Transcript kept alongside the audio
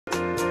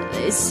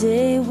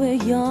say we're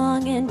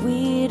young and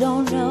we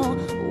don't know,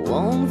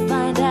 won't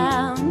find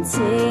out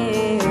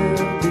until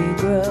we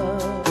grow.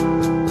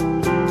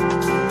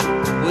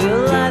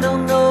 Well, I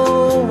don't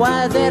know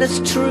why that is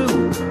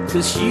true,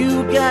 'cause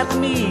you got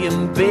me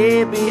and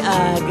baby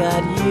I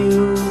got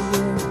you.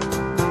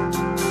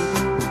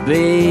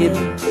 Babe,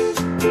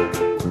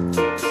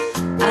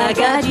 I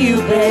got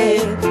you,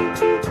 babe.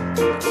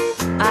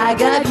 I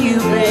got you,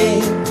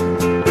 babe.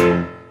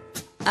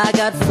 I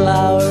got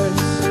flowers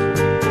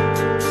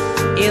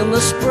in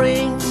the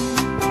spring.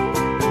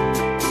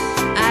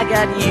 I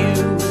got you.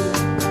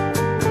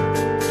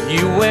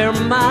 You wear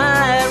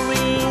my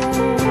ring.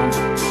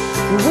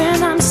 When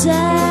I'm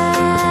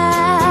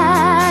sad,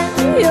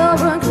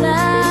 you're a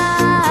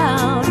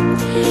clown,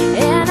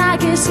 and I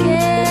get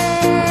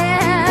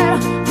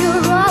scared,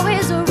 you're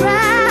always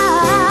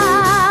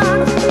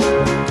around.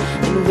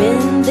 And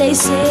when they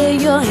say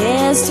your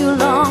hair's too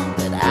long,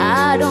 but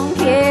I don't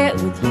care,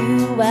 with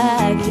you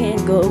I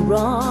can't go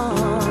wrong.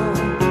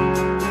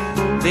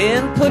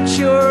 Then put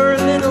your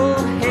little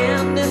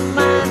hand in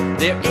mine.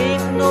 There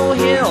ain't no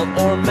hill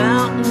or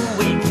mountain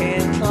we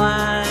can't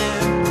climb.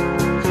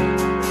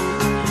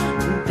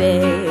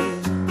 Babe,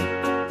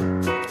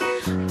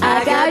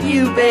 I got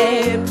you,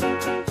 babe.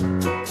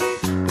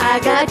 I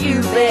got you,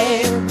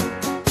 babe.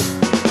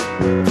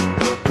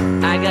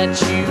 I got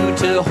you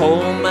to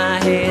hold my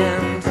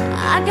hand.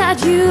 I got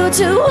you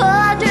to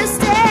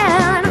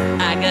understand.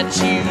 I got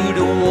you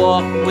to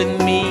walk with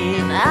me.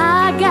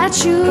 I got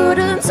you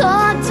to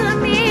talk to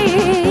me.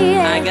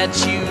 I got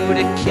you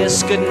to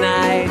kiss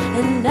goodnight.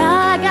 And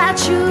I got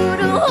you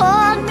to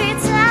hold me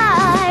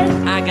tight.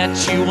 I got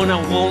you and I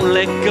won't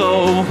let go.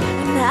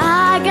 And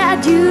I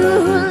got you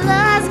who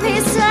loves me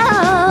so,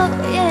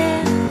 yeah.